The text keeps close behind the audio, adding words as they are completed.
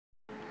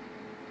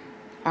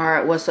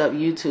Alright, what's up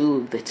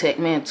YouTube? The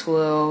Techman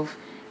 12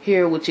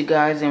 here with you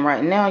guys, and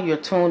right now you're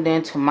tuned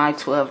in to my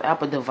 12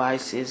 Apple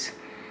devices.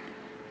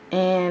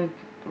 And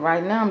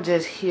right now I'm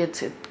just here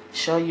to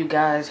show you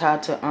guys how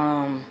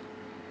to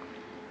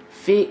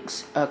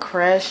fix a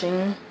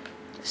crashing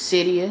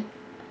cydia.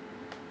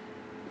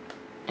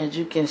 As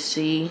you can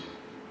see,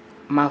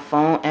 my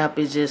phone app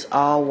is just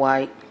all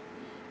white,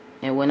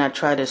 and when I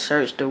try to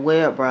search the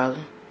web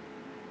browser,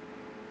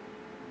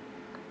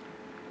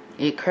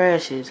 it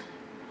crashes.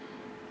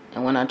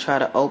 And when I try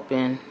to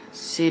open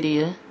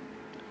cydia,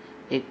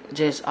 it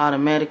just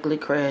automatically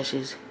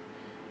crashes.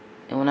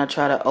 And when I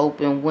try to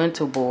open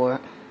Winterboard,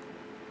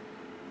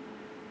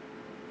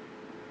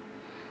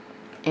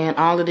 and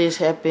all of this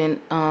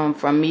happened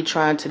from me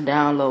trying to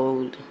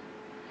download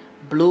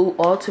Blue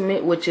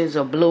Ultimate, which is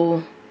a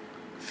blue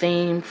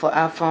theme for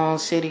iPhone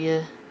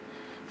cydia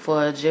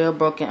for a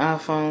jailbroken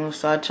iPhone.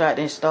 So I tried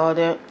to install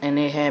that, and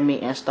they had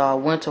me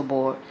install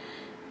Winterboard,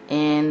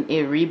 and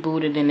it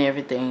rebooted and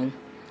everything.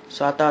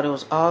 So I thought it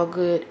was all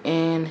good,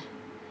 and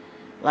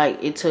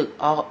like it took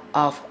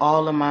off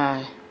all of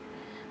my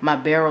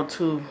barrel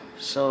too.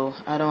 So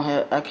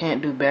I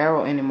can't do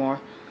barrel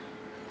anymore.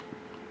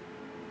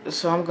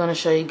 So I'm gonna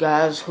show you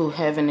guys who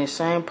having the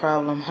same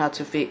problem how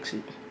to fix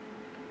it.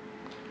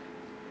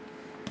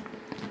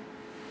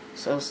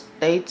 So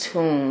stay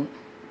tuned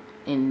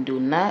and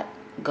do not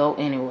go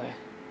anywhere.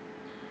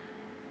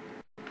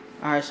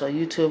 Alright, so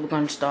YouTube, we're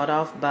gonna start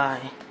off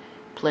by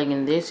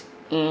plugging this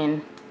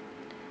end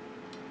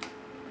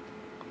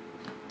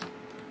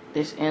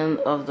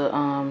of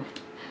the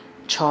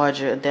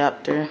charger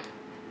adapter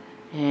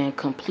and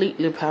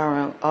completely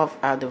powering off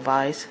our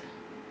device.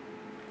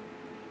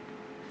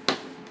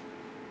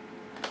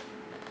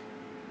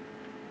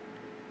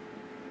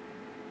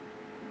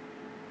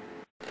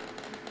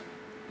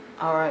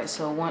 Alright,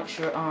 so once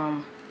your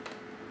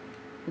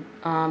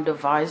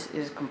device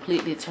is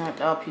completely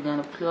turned off, you're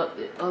gonna plug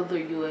the other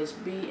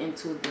USB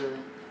into the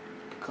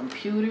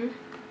computer.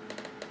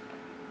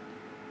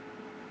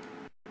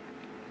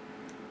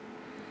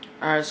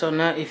 Alright, so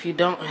now if you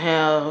don't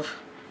have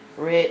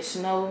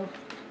redsnow,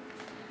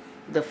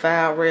 the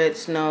file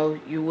redsnow,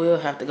 you will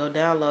have to go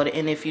download it.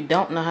 And if you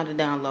don't know how to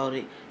download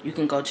it, you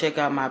can go check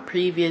out my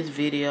previous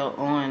video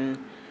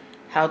on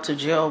how to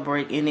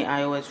jailbreak any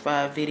iOS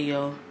 5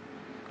 video.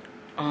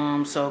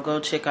 So go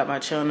check out my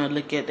channel,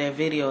 look at that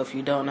video if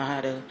you don't know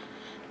how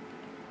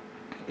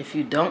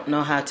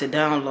to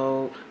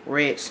download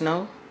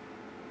redsnow.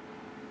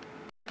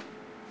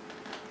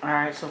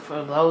 Alright, so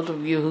for those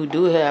of you who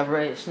do have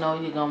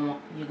redsnow, you're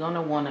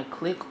gonna want to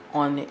click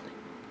on it.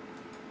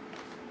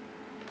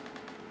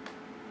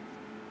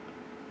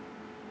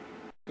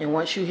 And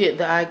once you hit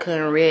the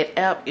icon red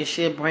app, it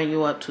should bring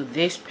you up to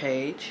this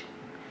page,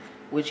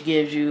 which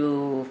gives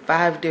you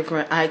 5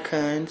 different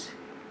icons.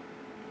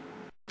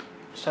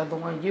 So the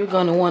one you're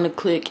gonna want to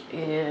click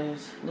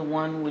is the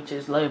one which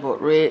is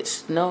labeled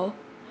redsnow,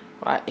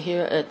 right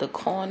here at the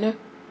corner.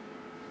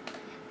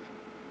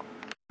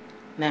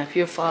 Now, if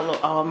you follow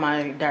all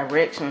my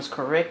directions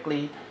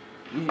correctly,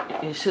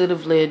 it should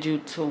have led you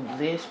to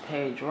this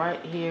page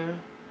right here.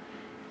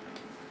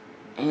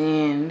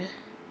 And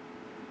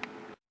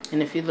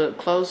if you look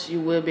close, you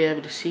will be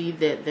able to see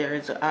that there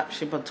is an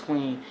option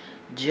between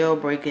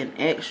jailbreak and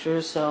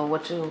extra. So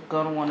what you're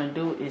going to want to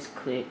do is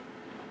click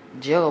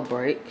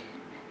jailbreak.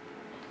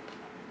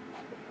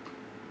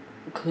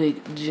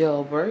 Click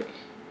jailbreak.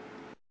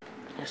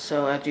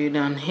 So after you're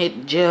done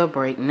hit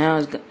jailbreak, now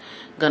it's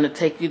gonna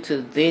take you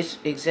to this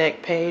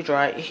exact page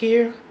right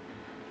here.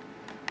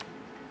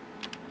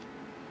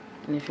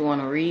 And if you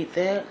want to read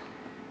that,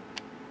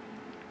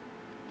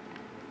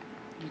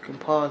 you can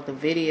pause the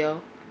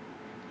video.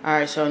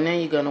 Alright, so now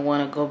you're gonna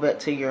want to go back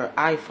to your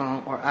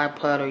iPhone or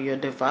iPod or your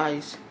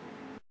device.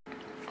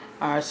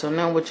 Alright, so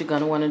now what you're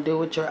gonna want to do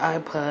with your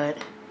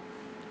iPod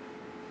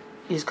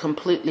is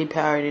completely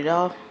power it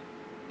off.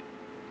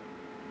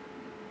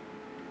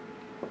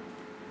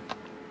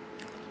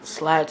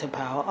 Slide to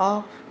power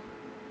off.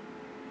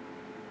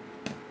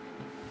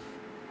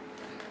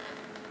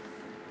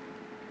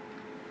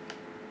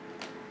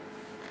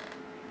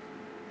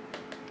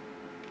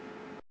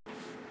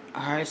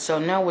 Alright, so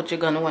now what you're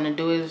going to want to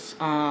do is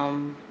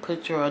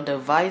put your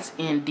device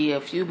in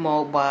DFU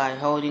mode by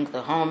holding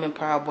the home and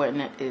power button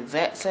at the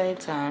exact same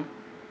time.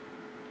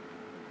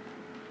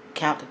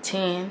 Count to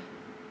 10,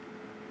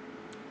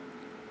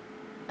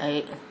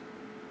 8,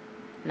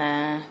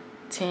 9,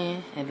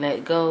 10, and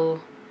let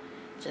go.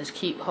 Just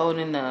keep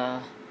holding the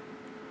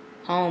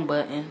home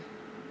button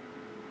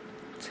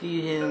till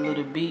you hear a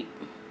little beep.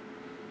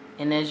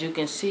 And as you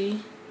can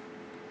see,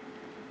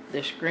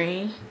 the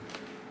screen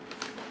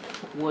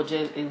will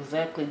just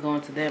exactly go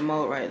into that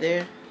mode right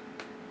there.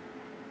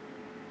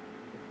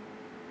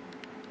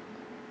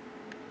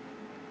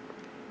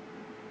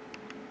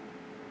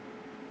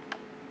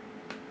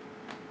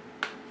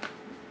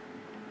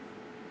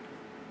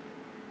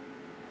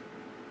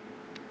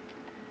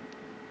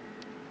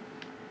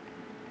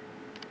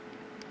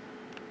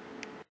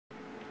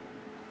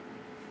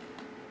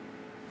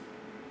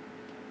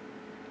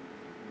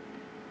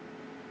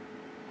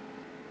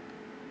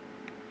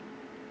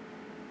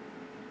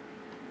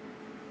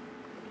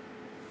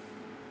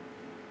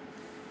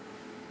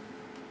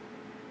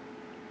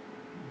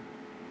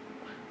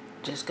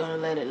 Just gonna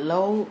let it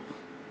load.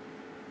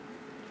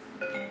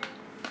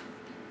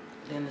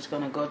 Then it's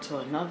gonna go to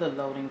another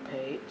loading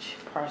page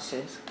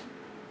process.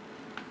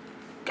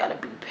 Gotta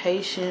be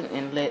patient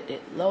and let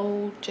it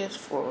load just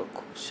for a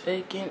quick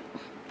second.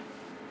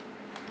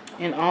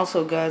 And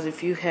also, guys,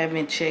 if you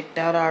haven't checked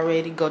out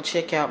already, go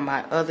check out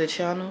my other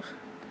channels.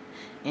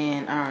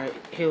 And alright,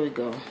 here we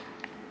go.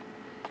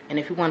 And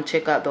if you want to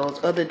check out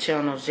those other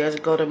channels,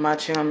 just go to my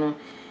channel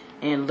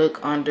and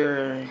look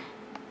under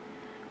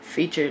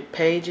featured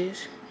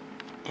pages.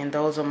 And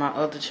those are my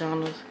other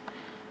channels.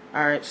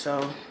 Alright,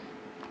 so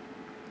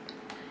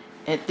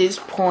at this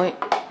point,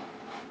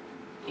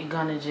 you're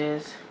gonna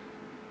just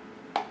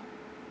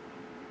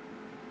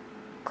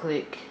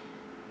click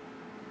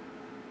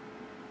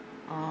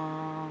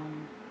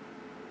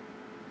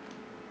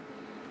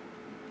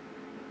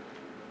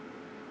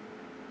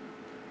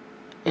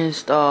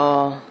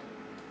install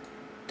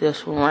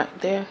this one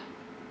right there.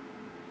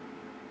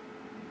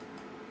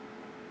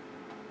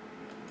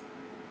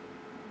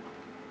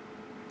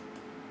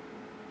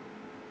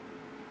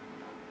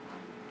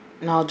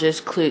 Now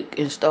just click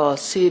install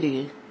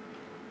cydia.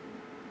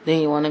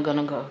 Then you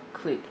gonna go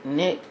click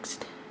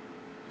next.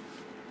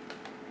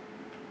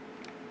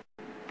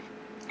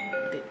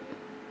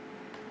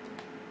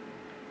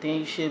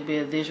 Then you should be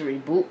at this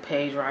reboot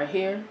page right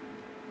here.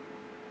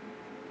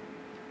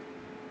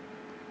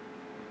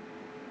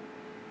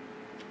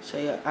 So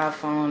your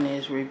iPhone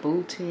is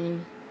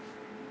rebooting.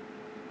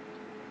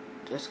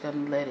 Just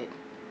gonna let it.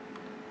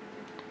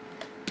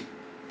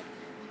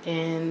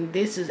 And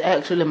this is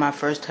actually my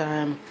first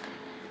time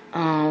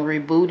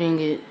rebooting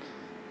it.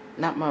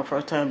 Not my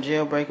first time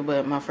jailbreaking,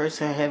 but my first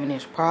time having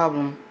this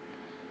problem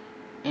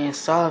and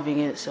solving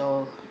it.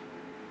 So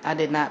I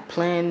did not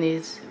plan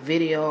this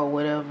video or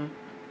whatever.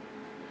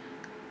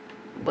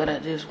 But I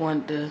just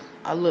wanted to,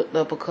 I looked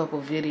up a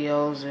couple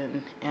videos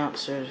and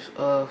answers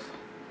of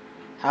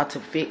how to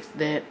fix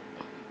that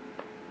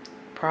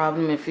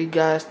problem. If you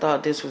guys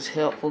thought this was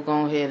helpful,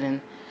 go ahead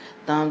and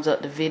thumbs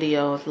up the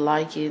video,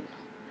 like it,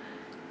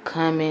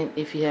 comment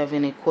if you have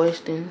any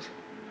questions.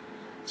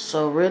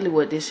 So really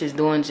what this is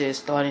doing,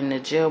 just starting the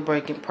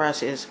jailbreaking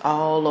process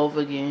all over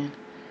again,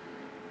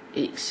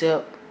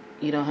 except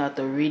you don't have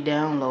to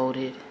re-download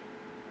it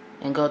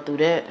and go through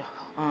that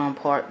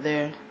part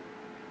there.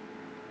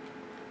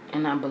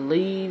 And I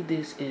believe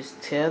this is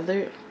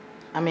untethered.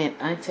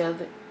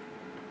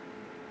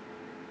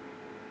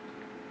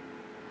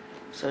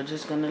 So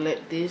just gonna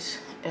let this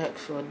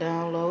actual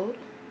download.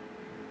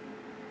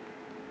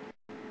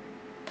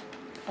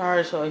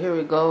 Alright, so here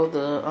we go.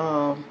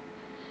 The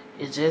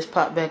it just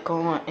popped back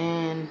on,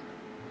 and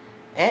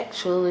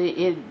actually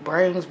it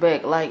brings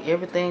back like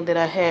everything that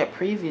I had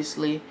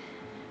previously,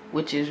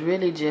 which is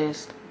really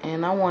just,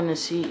 and I want to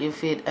see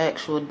if it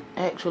actually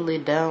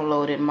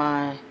downloaded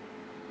my.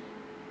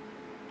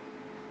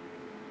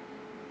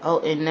 Oh,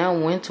 and now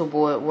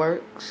Winterboard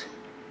works.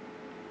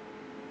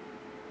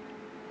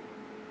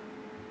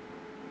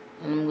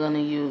 And I'm gonna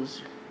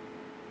use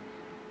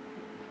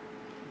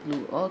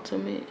Blue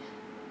Ultimate.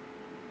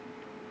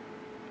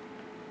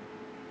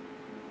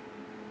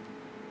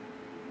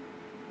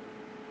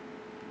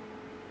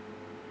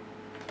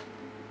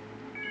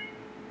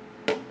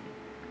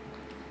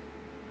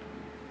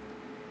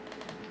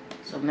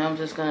 So now I'm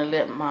just gonna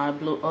let my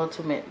Blue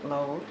Ultimate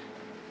load.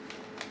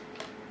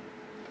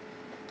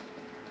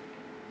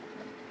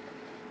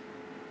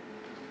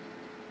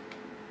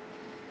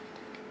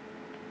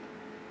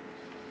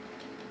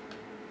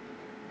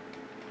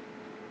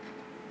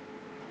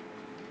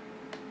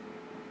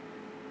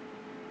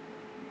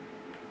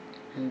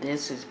 And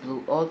this is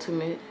Blue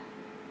Ultimate.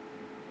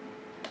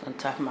 On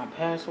top of my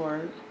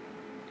password.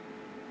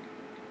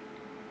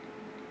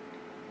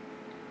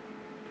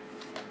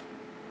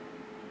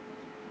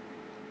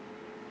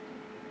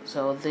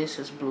 So this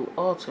is Blue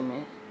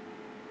Ultimate.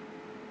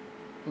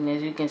 And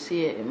as you can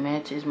see, it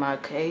matches my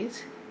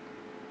case.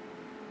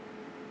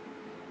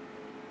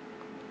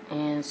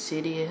 And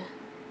cydia.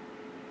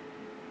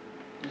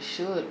 It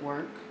should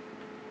work.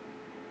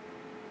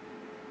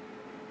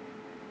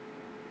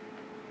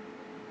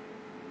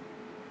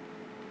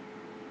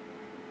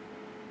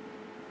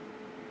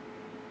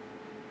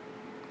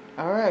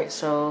 Alright,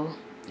 so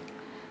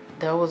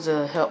that was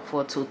a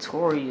helpful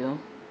tutorial.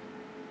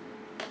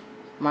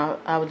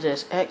 I was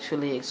just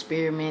actually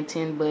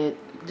experimenting, but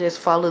just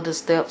follow the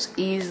steps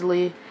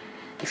easily.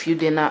 If you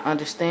did not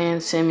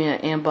understand, send me an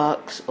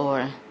inbox,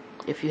 or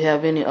if you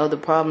have any other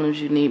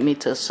problems you need me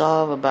to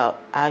solve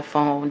about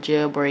iPhone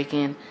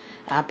jailbreaking,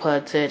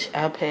 iPod Touch,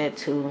 iPad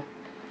 2,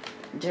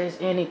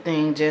 just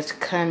anything, just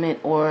comment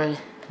or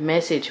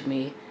message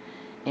me.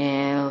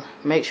 And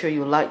make sure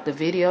you like the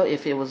video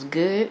if it was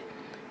good,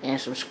 and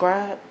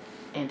subscribe,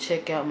 and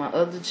check out my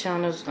other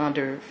channels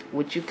under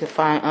which you can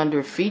find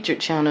under featured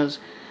channels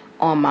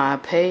on my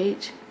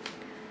page.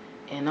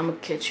 And I'm gonna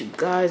catch you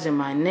guys in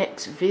my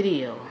next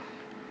video.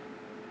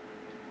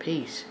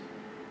 Peace.